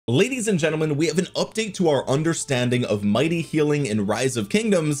Ladies and gentlemen, we have an update to our understanding of mighty healing in Rise of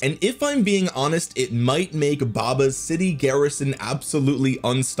Kingdoms, and if I'm being honest, it might make Baba's city garrison absolutely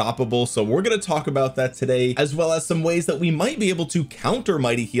unstoppable. So we're going to talk about that today, as well as some ways that we might be able to counter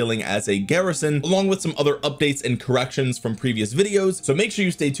mighty healing as a garrison, along with some other updates and corrections from previous videos. So make sure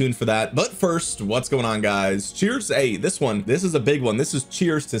you stay tuned for that. But first, what's going on, guys? Cheers. Hey, this is a big one. This is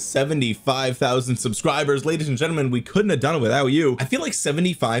cheers to 75,000 subscribers. Ladies and gentlemen, we couldn't have done it without you. I feel like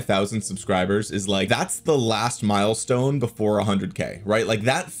 75,000 subscribers is like, that's the last milestone before 100k, right? Like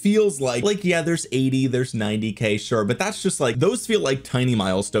that feels like yeah, there's 80, there's 90k, sure, but that's just like, those feel like tiny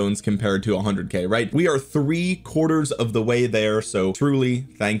milestones compared to 100k, right? We are 3/4 of the way there, so truly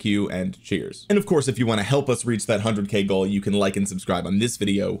thank you and cheers. And of course, if you want to help us reach that 100k goal, you can like and subscribe on this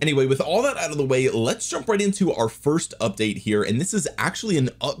video. Anyway, with all that out of the way, let's jump right into our first update here, and this is actually an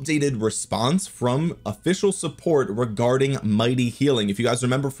updated response from official support regarding mighty healing. If you guys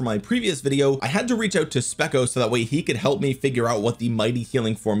remember from my previous video, I had to reach out to Specco so that way he could help me figure out what the mighty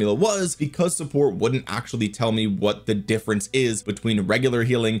healing formula was, because support wouldn't actually tell me what the difference is between regular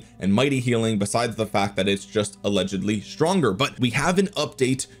healing and mighty healing, besides the fact that it's just allegedly stronger. But we have an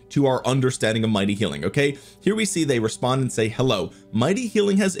update to our understanding of mighty healing. Okay, here we see they respond and say, hello, mighty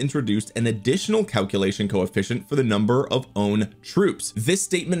healing has introduced an additional calculation coefficient for the number of own troops. This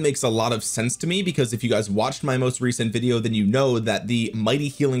statement makes a lot of sense to me, because if you guys watched my most recent video, then you know that the mighty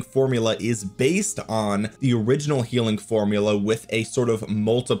healing formula is based on the original healing formula with a sort of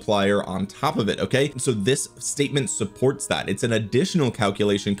multiplier on top of it. Okay, so this statement supports that. It's an additional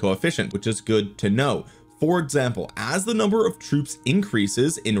calculation coefficient, which is good to know. For example, as the number of troops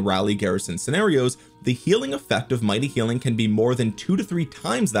increases in rally garrison scenarios, the healing effect of mighty healing can be more than 2 to 3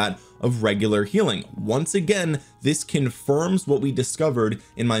 times that of regular healing. Once again, this confirms what we discovered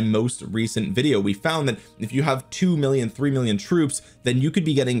in my most recent video. We found that if you have 2 million, 3 million troops, then you could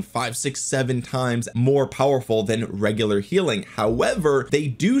be getting 5, 6, 7 times more powerful than regular healing. However, they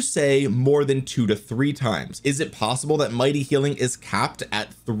do say more than 2 to 3 times. Is it possible that mighty healing is capped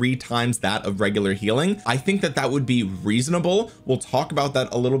at 3 times that of regular healing? I think that that would be reasonable. We'll talk about that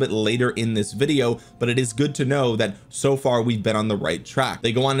a little bit later in this video, but it is good to know that so far we've been on the right track.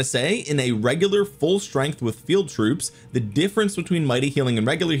 They go on to say, in a regular full strength with field troops, the difference between mighty healing and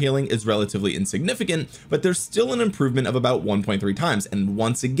regular healing is relatively insignificant, but there's still an improvement of about 1.3 times. And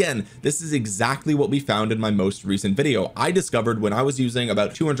once again, this is exactly what we found in my most recent video. I discovered when I was using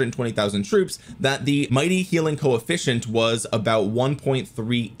about 220,000 troops that the mighty healing coefficient was about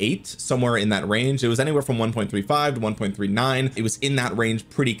 1.38, somewhere in that range. It was anywhere from 1.35 to 1.39. It was in that range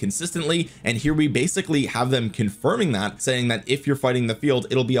pretty consistently, and here we basically have them confirming that, saying that if you're fighting the field,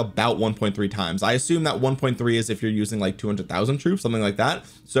 it'll be about 1.3 times. I assume that 1.3 is if you're using like 200,000 troops, something like that.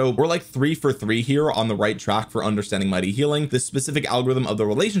 So we're like 3 for 3 here on the right track for understanding mighty healing. The specific algorithm of the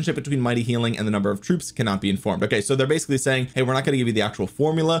relationship between mighty healing and the number of troops cannot be informed. Okay, so they're basically saying, hey, we're not going to give you the actual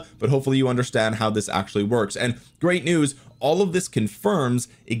formula, but hopefully you understand how this actually works. And great news, all of this confirms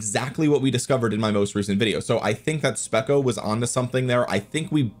exactly what we discovered in my most recent video. So I think that Specco was onto something there. I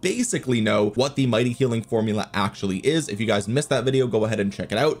think we basically know what the mighty healing formula actually is. If you guys missed that video, go ahead and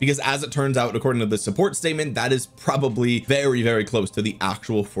check it out, because as it turns out, according to the support statement, that is probably very, very close to the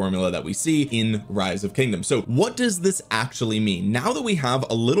actual formula that we see in Rise of Kingdoms. So what does this actually mean? Now that we have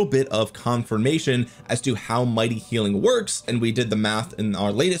a little bit of confirmation as to how mighty healing works, and we did the math in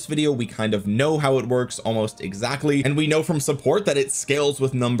our latest video, we kind of know how it works almost exactly, and we know from support that it scales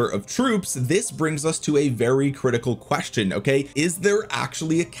with number of troops. This brings us to a very critical question. Okay, is there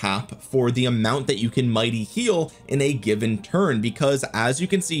actually a cap for the amount that you can mighty heal in a given turn? Because as you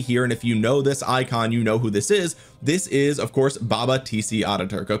can see here, and if you know this icon, you know who this is. This is of course Baba TC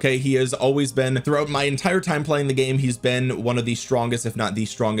Ataturk. Okay, he has always been, throughout my entire time playing the game, he's been one of the strongest, if not the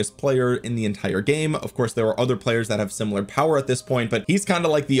strongest player in the entire game. Of course, there are other players that have similar power at this point, but he's kind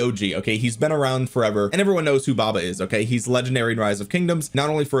of like the OG. Okay, he's been around forever and everyone knows who Baba is. Okay, he's legendary in Rise of Kingdoms,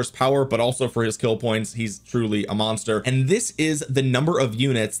 not only for his power but also for his kill points. He's truly a monster, and this is the number of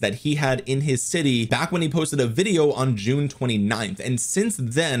units that he had in his city back when he posted a video on June 29th. And since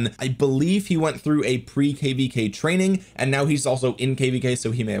then, I believe he went through a pre-KVK training, and now he's also in KVK,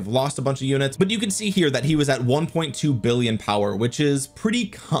 so he may have lost a bunch of units. But you can see here that he was at 1.2 billion power, which is pretty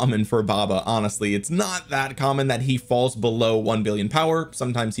common for Baba. Honestly, it's not that common that he falls below 1 billion power.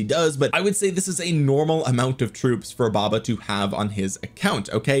 Sometimes he does, but I would say this is a normal amount of troops for Baba to have on his account.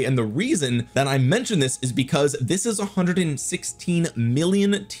 Okay, and the reason that I mention this is because this is 116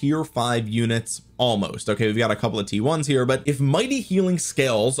 million tier 5 units almost. Okay, we've got a couple of T1s here, but if mighty healing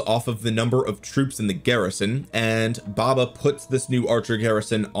scales off of the number of troops in the garrison, and Baba puts this new archer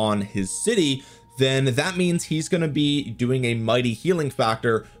garrison on his city, then that means he's going to be doing a mighty healing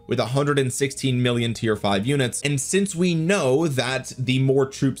factor with 116 million tier 5 units. And since we know that the more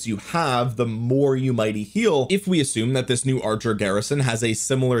troops you have, the more you mighty heal, if we assume that this new archer garrison has a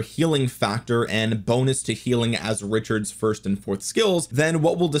similar healing factor and bonus to healing as Richard's first and fourth skills, then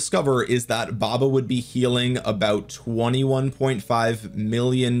what we'll discover is that Baba would be healing about 21.5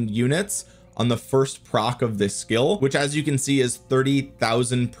 million units on the first proc of this skill, which as you can see is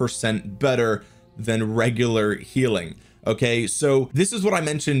 30,000% better than regular healing. Okay, so this is what I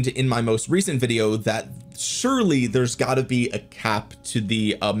mentioned in my most recent video, that surely there's got to be a cap to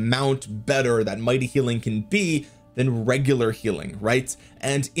the amount better that mighty healing can be than regular healing, right?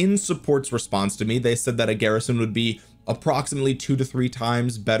 And in support's response to me, they said that a garrison would be approximately 2 to 3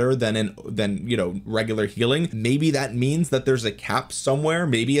 times better than you know, regular healing. Maybe that means that there's a cap somewhere.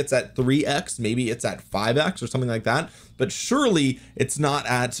 Maybe it's at 3x, maybe it's at 5x or something like that, but surely it's not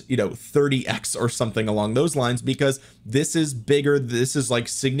at, you know, 30x or something along those lines, because this is bigger. This is like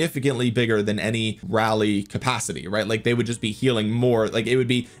significantly bigger than any rally capacity, right? Like they would just be healing more. Like it would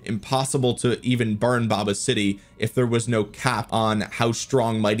be impossible to even burn Baba's city if there was no cap on how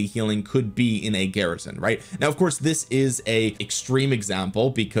strong mighty healing could be in a garrison, right? Now, of course, this is a extreme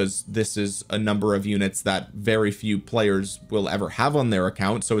example because this is a number of units that very few players will ever have on their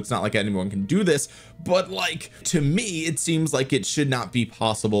account, so it's not like anyone can do this. But like, to me, it seems like it should not be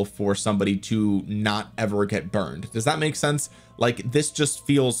possible for somebody to not ever get burned. Does that make sense? Like, this just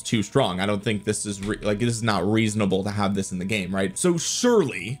feels too strong. I don't think this is like, this is not reasonable to have this in the game, right? So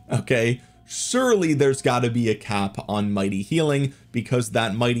surely, okay, surely there's got to be a cap on mighty healing, because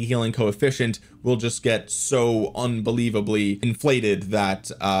that mighty healing coefficient will just get so unbelievably inflated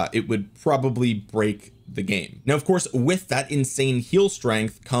that it would probably break the game. Now, of course, with that insane heal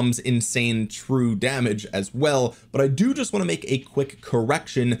strength comes insane true damage as well. But I do just want to make a quick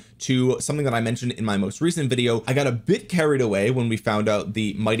correction to something that I mentioned in my most recent video. I got a bit carried away when we found out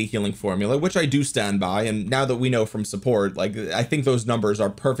the mighty healing formula, which I do stand by. And now that we know from support, like, I think those numbers are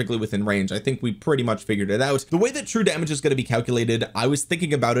perfectly within range. I think we pretty much figured it out. The way that true damage is going to be calculated, I was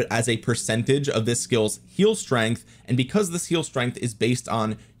thinking about it as a percentage of this skill's heal strength. And because this heal strength is based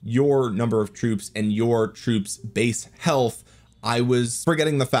on your number of troops and your troops base health, I was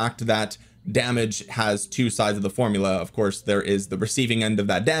forgetting the fact that damage has two sides of the formula. Of course, there is the receiving end of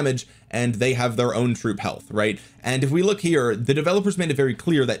that damage, and they have their own troop health, right? And if we look here, the developers made it very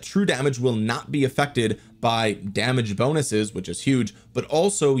clear that true damage will not be affected by damage bonuses, which is huge, but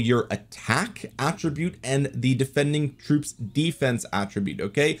also your attack attribute and the defending troops defense attribute.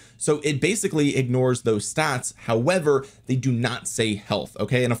 Okay, so it basically ignores those stats. However, they do not say health.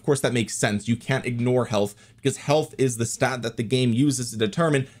 Okay, and of course that makes sense. You can't ignore health, because health is the stat that the game uses to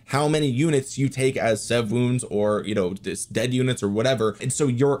determine how many units you take as sev wounds, or, you know, this dead units or whatever. And so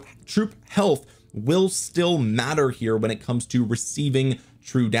your troop health will still matter here when it comes to receiving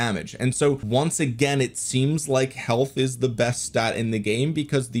true damage. And so once again, it seems like health is the best stat in the game,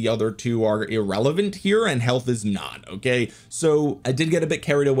 because the other two are irrelevant here and health is not. Okay, so I did get a bit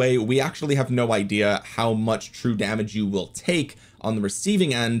carried away. We actually have no idea how much true damage you will take on the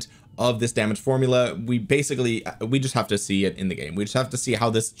receiving end of this damage formula. We just have to see it in the game. We just have to see how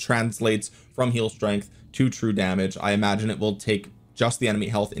this translates from heal strength to true damage. I imagine it will take just the enemy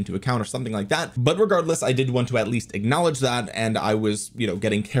health into account or something like that. But regardless, I did want to at least acknowledge that. And I was, you know,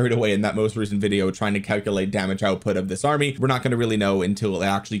 getting carried away in that most recent video trying to calculate damage output of this army. We're not going to really know until it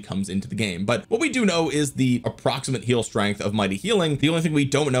actually comes into the game. But what we do know is the approximate heal strength of mighty healing. The only thing we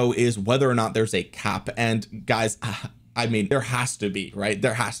don't know is whether or not there's a cap. And guys, I mean, there has to be, right?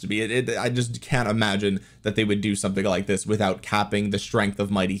 There has to be. I just can't imagine that they would do something like this without capping the strength of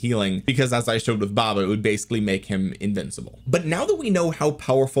mighty healing, because as I showed with Baba, it would basically make him invincible. But now that we know how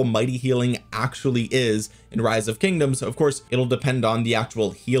powerful mighty healing actually is in Rise of Kingdoms, of course, it'll depend on the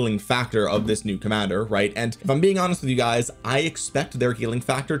actual healing factor of this new commander, right? And if I'm being honest with you guys, I expect their healing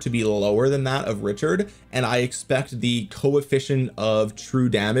factor to be lower than that of Richard, and I expect the coefficient of true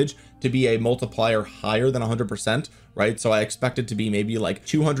damage to be a multiplier higher than 100%, right? So I expect it to be maybe like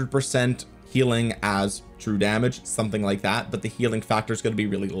 200% healing as true damage, something like that, but the healing factor is going to be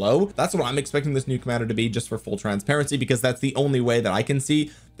really low. That's what I'm expecting this new commander to be, just for full transparency, because that's the only way that I can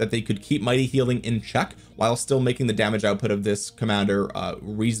see that they could keep mighty healing in check while still making the damage output of this commander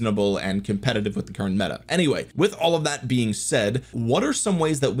reasonable and competitive with the current meta. Anyway, with all of that being said, what are some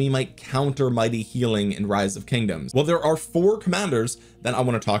ways that we might counter mighty healing in Rise of Kingdoms? Well, there are 4 commanders that I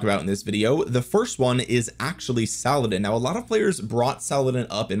want to talk about in this video. The first one is actually Saladin. Now, a lot of players brought Saladin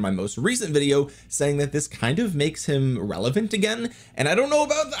up in my most recent video, saying that this kind of makes him relevant again, and I don't know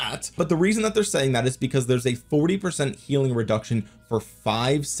about that, but the reason that they're saying that is because there's a 40% healing reduction for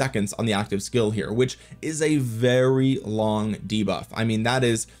 5 seconds on the active skill here, which is a very long debuff. I mean, that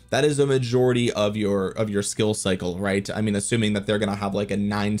is a majority of your skill cycle, right? I mean, assuming that they're going to have like a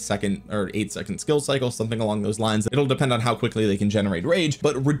 9-second or 8-second skill cycle, something along those lines. It'll depend on how quickly they can generate rage,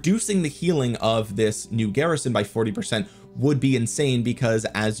 but reducing the healing of this new garrison by 40% would be insane, because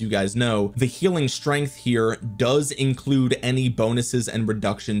as you guys know, the healing strength here does include any bonuses and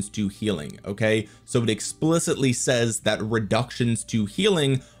reductions to healing. Okay, so it explicitly says that reductions to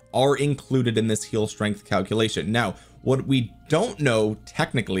healing are included in this heal strength calculation. Now, what we don't know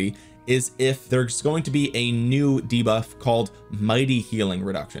technically is if there's going to be a new debuff called mighty healing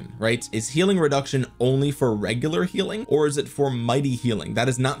reduction, right? Is healing reduction only for regular healing, or is it for mighty healing? That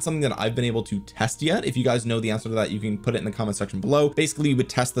is not something that I've been able to test yet. If you guys know the answer to that, you can put it in the comment section below. Basically, you would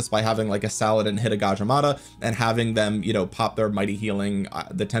test this by having like a Saladin hit a Gajamata and having them, you know, pop their mighty healing,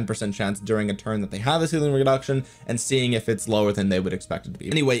 the 10% chance during a turn that they have this healing reduction, and seeing if it's lower than they would expect it to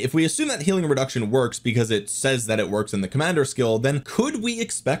be. Anyway, if we assume that healing reduction works because it says that it works in the commander skill, then could we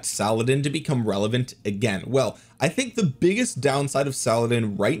expect Saladin to become relevant again? Well, I think the biggest downside of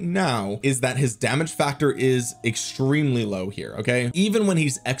Saladin right now is that his damage factor is extremely low here. Okay, even when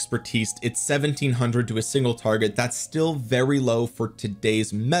he's expertised, it's 1700 to a single target. That's still very low for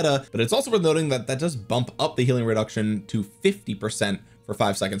today's meta, but it's also worth noting that that does bump up the healing reduction to 50% for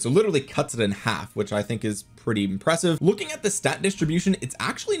 5 seconds, so literally cuts it in half, which I think is pretty impressive. Looking at the stat distribution, it's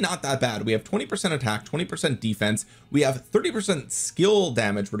actually not that bad. We have 20% attack, 20% defense, we have 30% skill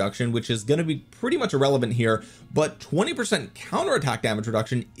damage reduction, which is going to be pretty much irrelevant here, but 20% counterattack damage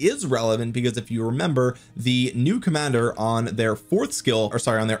reduction is relevant, because if you remember, the new commander on their fourth skill, or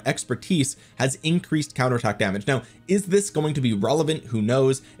sorry, on their expertise, has increased counterattack damage. Now, is this going to be relevant? Who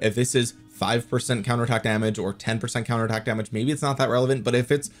knows? If this is 5% counterattack damage or 10% counterattack damage, maybe it's not that relevant, but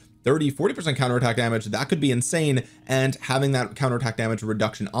if it's 30-40% counterattack damage, that could be insane, and having that counterattack damage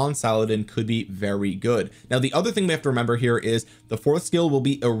reduction on Saladin could be very good. Now, the other thing we have to remember here is the fourth skill will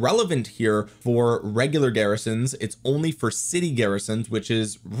be irrelevant here for regular garrisons. It's only for city garrisons, which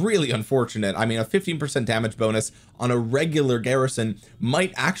is really unfortunate. I mean, a 15% damage bonus on a regular garrison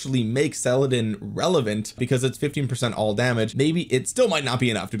might actually make Saladin relevant, because it's 15% all damage. Maybe it still might not be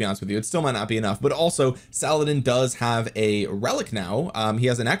enough, to be honest with you. It still might not be enough, but also Saladin does have a relic now. He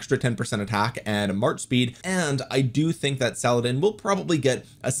has an extra 10% attack and march speed, and I do think that Saladin will probably get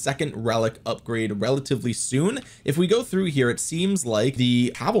a second relic upgrade relatively soon. If we go through here, it seems like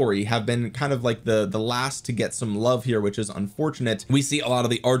the cavalry have been kind of like the last to get some love here, which is unfortunate. We see a lot of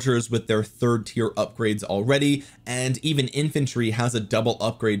the archers with their 3rd tier upgrades already, and even infantry has a double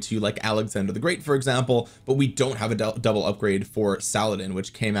upgrade to like Alexander the Great, for example, but we don't have a double upgrade for Saladin,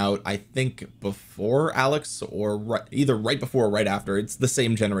 which came out I think before Alex, or either right before or right after. It's the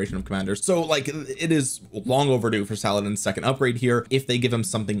same generation of commanders, so like it is long overdue for Saladin's second upgrade here. If they give him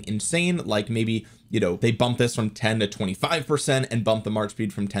something insane, like maybe, you know, they bump this from 10 to 25% and bump the march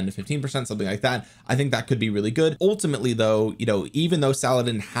speed from 10 to 15%, something like that, I think that could be really good. Ultimately though, you know, even though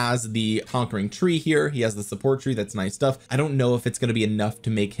Saladin has the conquering tree here, he has the support tree, that's nice stuff, I don't know if it's going to be enough to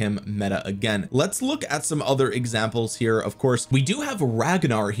make him meta again. Let's look at some other examples here. Of course, we do have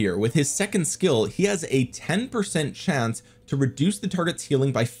Ragnar here with his second skill. He has a 10% chance to reduce the target's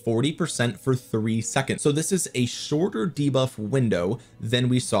healing by 40% for 3 seconds. So this is a shorter debuff window than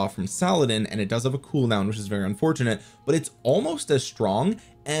we saw from Saladin, and it does have a cooldown, which is very unfortunate, but it's almost as strong.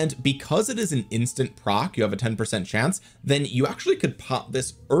 And because it is an instant proc, you have a 10% chance, then you actually could pop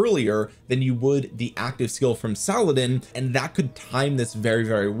this earlier than you would the active skill from Saladin, and that could time this very,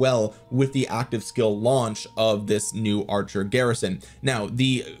 very well with the active skill launch of this new archer garrison. Now,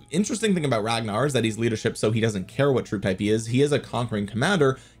 the interesting thing about Ragnar is that he's leadership, so he doesn't care what troop type he is. He is a conquering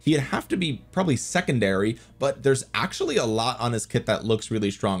commander. He'd have to be probably secondary, but there's actually a lot on his kit that looks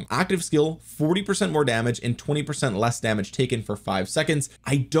really strong. Active skill, 40% more damage and 20% less damage taken for 5 seconds.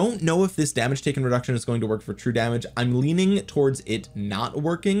 I don't know if this damage taken reduction is going to work for true damage. I'm leaning towards it not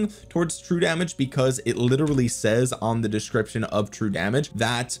working towards true damage, because it literally says on the description of true damage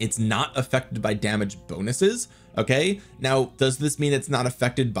that it's not affected by damage bonuses. Okay, now does this mean it's not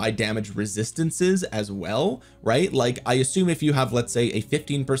affected by damage resistances as well, right? Like, I assume if you have, let's say, a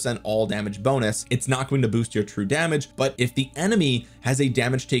 15% all damage bonus, it's not going to boost your true damage, but if the enemy has a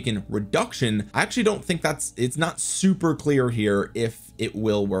damage taken reduction, I actually don't think it's not super clear here if it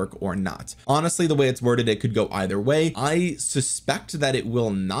will work or not. Honestly, the way it's worded, it could go either way. I suspect that it will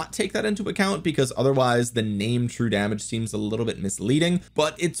not take that into account, because otherwise the name true damage seems a little bit misleading,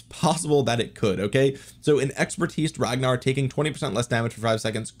 but it's possible that it could. Okay, so in expertise, Ragnar taking 20% less damage for 5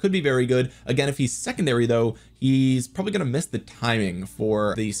 seconds could be very good. Again, if he's secondary though, he's probably going to miss the timing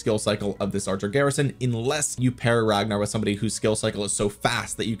for the skill cycle of this archer garrison, unless you pair Ragnar with somebody whose skill cycle is so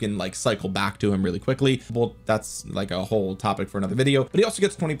fast that you can like cycle back to him really quickly. Well, that's like a whole topic for another video. But he also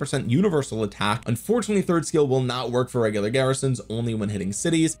gets 20% universal attack. Unfortunately, third skill will not work for regular garrisons, only when hitting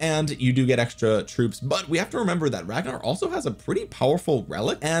cities, and you do get extra troops. But we have to remember that Ragnar also has a pretty powerful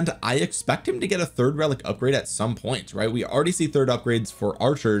relic, and I expect him to get a third relic upgrade at some point, right? We already see third upgrades for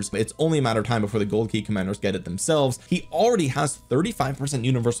archers. It's only a matter of time before the gold key commanders get it themselves. He already has 35%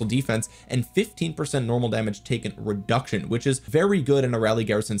 universal defense and 15% normal damage taken reduction, which is very good in a rally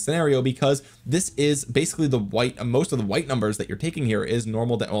garrison scenario, because this is basically the white, most of the white numbers that you're taking here is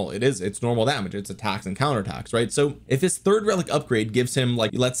normal. Well, it's normal damage, it's attacks and counterattacks, right? So if his third relic upgrade gives him,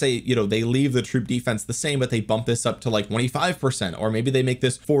 like, let's say, you know, they leave the troop defense the same, but they bump this up to like 25%, or maybe they make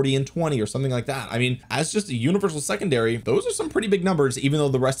this 40 and 20 or something like that. I mean, as just a universal secondary, those are some pretty big numbers, even though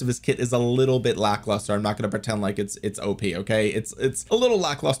the rest of his kit is a little bit lackluster. I'm not going to pretend like it's OP. Okay, it's a little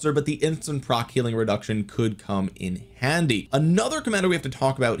lackluster, but the instant proc healing reduction could come in handy. Another commander we have to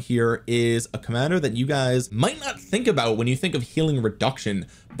talk about here is a commander that you guys might not think about when you think of healing reduction,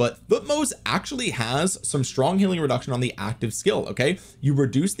 but Thutmose actually has some strong healing reduction on the active skill. Okay, you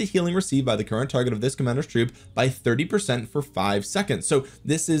reduce the healing received by the current target of this commander's troop by 30% for 5 seconds. So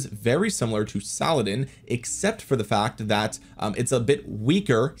this is very similar to Saladin, except for the fact that it's a bit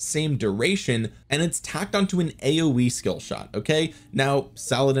weaker, same duration, and it's tacked onto an AoE skill shot. Okay, now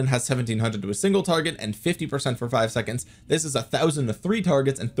Saladin has 1700 to a single target and 50% for 5 seconds. This is 1000 to 3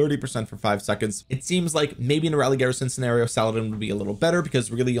 targets and 30% for 5 seconds. It seems like maybe in a rally garrison scenario Saladin would be a little better,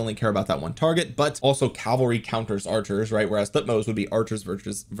 because really you only care about that one target, but also cavalry counters archers, right? Whereas Thutmose would be archers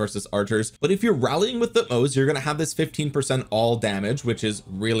versus archers. But if you're rallying with Thutmose, you're going to have this 15% all damage, which is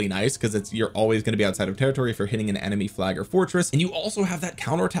really nice, because you're always going to be outside of territory if you're hitting an enemy flag or fortress. And you also have that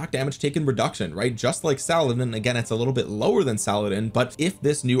counterattack damage taken reduction, right? Just like Saladin. Again, it's a little bit lower than Saladin, but if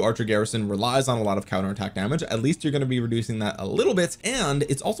this new archer garrison relies on a lot of counterattack damage, at least you're going to be reducing that a little bit. And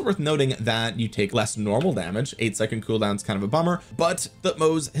it's also worth noting that you take less normal damage. 8-second cooldown's kind of a bummer, but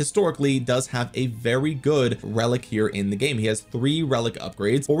Thutmose historically does have a very good relic here in the game. He has 3 relic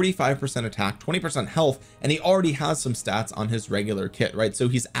upgrades, 45% attack, 20% health, and he already has some stats on his regular kit, right? So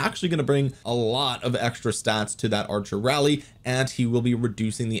he's actually going to bring a lot of extra stats to that archer rally, and he will be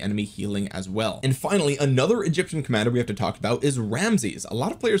reducing the enemy healing as well. And finally, another Egyptian commander we have to talk about is Ramses. A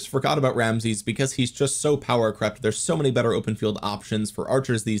lot of players forgot about Ramses because he's just so power crept. There's so many better open field options for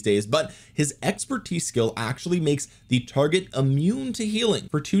archers these days, but his expertise skill actually makes the target immune to healing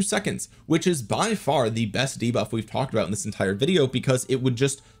for 2 seconds, which is by far the best debuff we've talked about in this entire video, because it would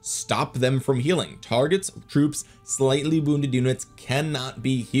just stop them from healing. Targets, troops, slightly wounded units cannot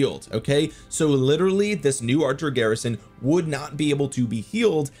be healed. Okay, so literally this new archer garrison would not be able to be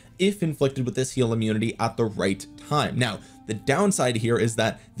healed if inflicted with this heal immunity at the right time. Now, the downside here is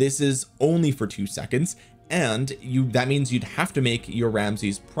that this is only for 2 seconds, and that means you'd have to make your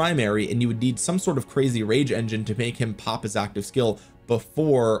Ramses primary, and you would need some sort of crazy rage engine to make him pop his active skill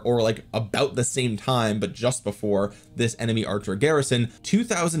before, or like about the same time, but just before this enemy archer garrison.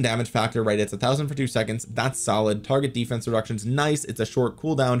 2000 damage factor, right? It's 1000 for 2 seconds. That's solid. Target defense reduction's nice. It's a short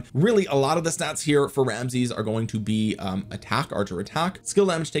cooldown. Really, a lot of the stats here for Ramses are going to be attack, archer attack. Skill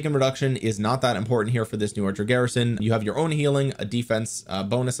damage taken reduction is not that important here for this new archer garrison. You have your own healing, a defense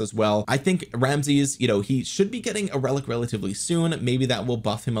bonus as well. I think Ramses, you know, he should be getting a relic relatively soon. Maybe that will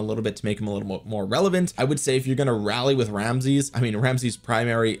buff him a little bit to make him a little more relevant. I would say if you're going to rally with Ramses, I mean, Ramses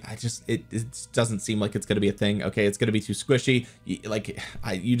primary, it doesn't seem like it's going to be a thing. Okay, it's going to be too squishy.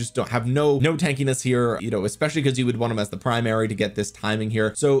 You just don't have no tankiness here, you know, especially because you would want him as the primary to get this timing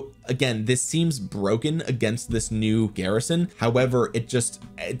here. So again, this seems broken against this new garrison. However, it just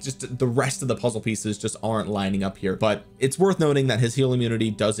the rest of the puzzle pieces just aren't lining up here. But it's worth noting that his heal immunity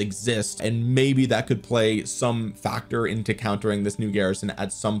does exist, and maybe that could play some factor into countering this new garrison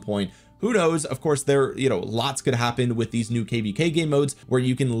at some point. Who knows? Of course, there, you know, lots could happen with these new KVK game modes where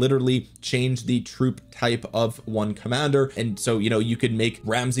you can literally change the troop type of one commander. And so, you know, you could make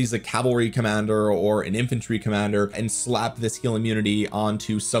Ramses a cavalry commander or an infantry commander and slap this heal immunity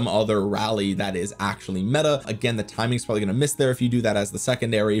onto some other rally that is actually meta. Again, the timing's probably going to miss there if you do that as the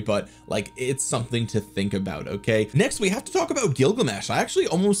secondary, but like, it's something to think about. Okay, next we have to talk about Gilgamesh. I actually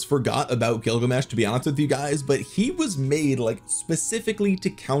almost forgot about Gilgamesh, to be honest with you guys, but he was made like specifically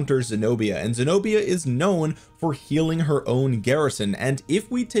to counter Zenobia, and Zenobia is known for healing her own garrison. And if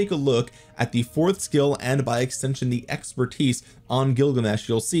we take a look at the 4th skill and by extension the expertise on Gilgamesh,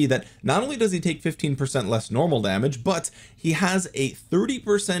 you'll see that not only does he take 15% less normal damage, but he has a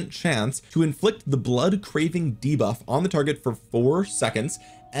 30% chance to inflict the blood craving debuff on the target for 4 seconds,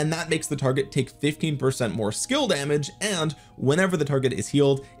 and that makes the target take 15% more skill damage, and whenever the target is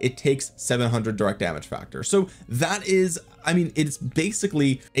healed it takes 700 direct damage factor. So that is, I mean, it's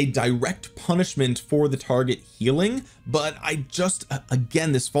basically a direct punishment for the target healing. But I just,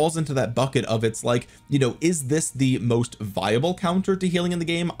 again, this falls into that bucket of, it's like, you know, is this the most viable counter to healing in the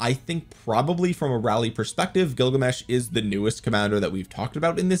game? I think probably from a rally perspective, Gilgamesh is the newest commander that we've talked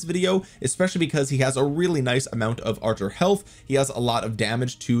about in this video, especially because he has a really nice amount of archer health. He has a lot of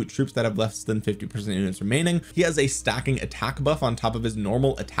damage to troops that have less than 50% units remaining. He has a stacking attack buff on top of his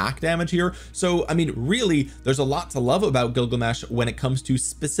normal attack damage here. So I mean, really, there's a lot to love about Gilgamesh when it comes to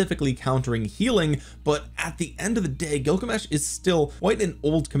specifically countering healing. But at the end of the day, Gilgamesh is still quite an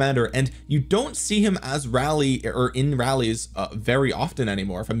old commander, and you don't see him as rally or in rallies very often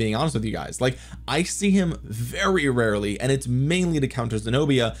anymore, if I'm being honest with you guys. Like, I see him very rarely, and it's mainly to counter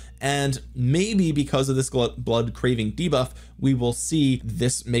Zenobia, and maybe because of this blood craving debuff we will see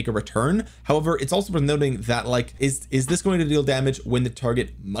this make a return. However, it's also worth noting that, like, is this going to deal damage when the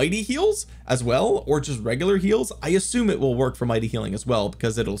target mighty heals as well, or just regular heals? I assume it will work for mighty healing as well,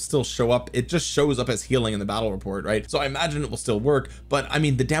 because it'll still show up, it just shows up as healing in the battle report, right? So I imagine it will still work. But I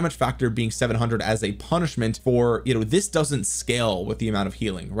mean, the damage factor being 700 as a punishment for, you know, this doesn't scale with the amount of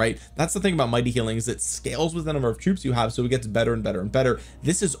healing, right? That's the thing about mighty healing, is it scales with the number of troops you have, so it gets better and better and better.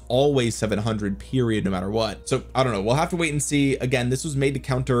 This is always 700 period, no matter what. So I don't know, we'll have to wait and see. Again, this was made to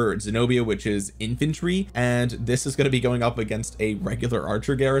counter Zenobia, which is infantry, and this is going to be going up against a regular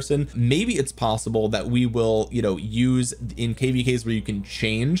archer garrison. Maybe it's possible that we will, you know, use in KVKs where you can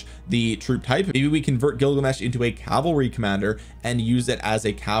change the troop type, maybe we convert Gilgamesh into a cavalry commander and use it as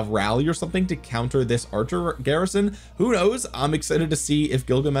a cav rally or something to counter this archer garrison. Who knows? I'm excited to see if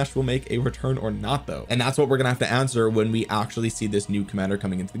Gilgamesh will make a return or not, though, and that's what we're gonna have to answer when we actually see this new commander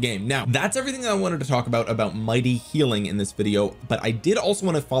coming into the game. Now, that's everything that I wanted to talk about mighty healing in this video, but I did also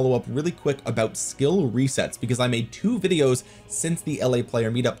want to follow up really quick about skill resets, because I made 2 videos since the LA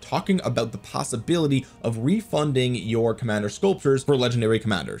player meetup talking about the possibility of refunding your commander sculptures for legendary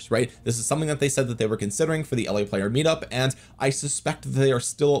commanders, right? This is something that they said that they were considering for the LA player meetup, and I suspect that they are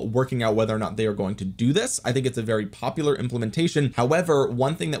still working out whether or not they are going to do this. I think it's a very popular implementation. However,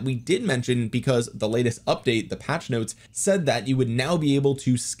 one thing that we did mention, because the latest update, the patch notes, said that you would now be able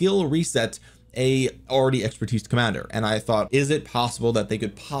to skill reset a already expertise commander, and I thought, is it possible that they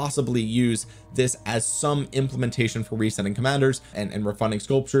could possibly use this as some implementation for resetting commanders and refunding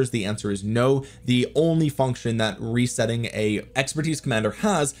sculptures? The answer is no. The only function that resetting a expertise commander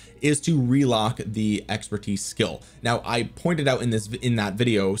has is to relock the expertise skill. Now, I pointed out in that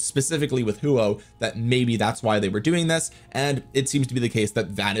video specifically with Huo that maybe that's why they were doing this, and it seems to be the case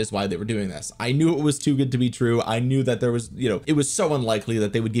that that is why they were doing this. I knew it was too good to be true. I knew that there was, you know, it was so unlikely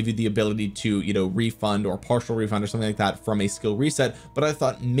that they would give you the ability to, you know, refund or partial refund or something like that from a skill reset, but I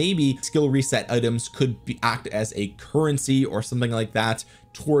thought maybe skill reset items could act as a currency or something like that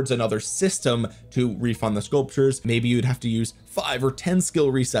towards another system to refund the sculptures. Maybe you'd have to use 5 or 10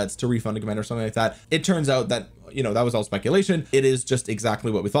 skill resets to refund a commander or something like that. It turns out that, you know, that was all speculation. It is just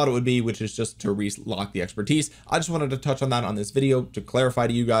exactly what we thought it would be, which is just to relock the expertise. I just wanted to touch on that on this video to clarify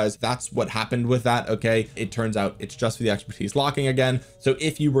to you guys that's what happened with that. Okay, it turns out it's just for the expertise locking again. So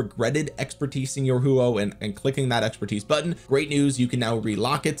if you regretted expertising your Huo and clicking that expertise button, great news, you can now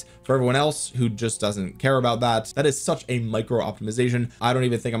relock it. For everyone else who just doesn't care about that, that is such a micro optimization. I don't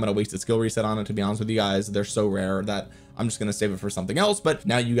even think I'm going to waste a skill reset on it, to be honest with you guys. They're so rare that I'm just going to save it for something else, but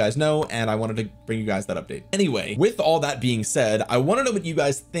now you guys know, and I wanted to bring you guys that update. Anyway, with all that being said, I want to know what you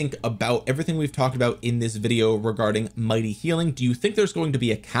guys think about everything we've talked about in this video regarding mighty healing. Do you think there's going to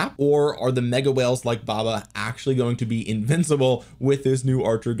be a cap, or are the mega whales like Baba actually going to be invincible with this new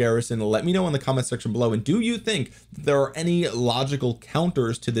archer garrison? Let me know in the comment section below. And do you think there are any logical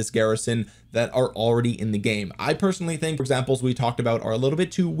counters to this garrison that are already in the game? I personally think examples we talked about are a little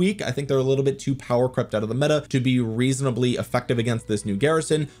bit too weak. I think they're a little bit too power crept out of the meta to be reasonably effective against this new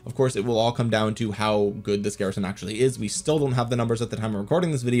garrison. Of course, it will all come down to how good this garrison actually is. We still don't have the numbers at the time of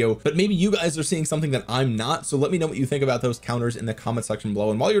recording this video, but maybe you guys are seeing something that I'm not. So let me know what you think about those counters in the comment section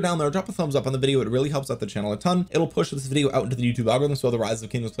below. And while you're down there, drop a thumbs up on the video. It really helps out the channel a ton. It'll push this video out into the YouTube algorithm so the Rise of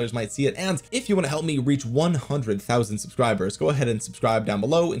Kingdoms players might see it. And if you want to help me reach 100,000 subscribers, go ahead and subscribe down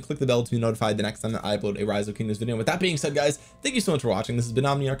below and click the bell to be notified the next time that I upload a Rise of Kingdoms video. And with that being said, guys, thank you so much for watching. This has been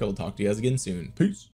Omniarch. I will talk to you guys again soon. Peace.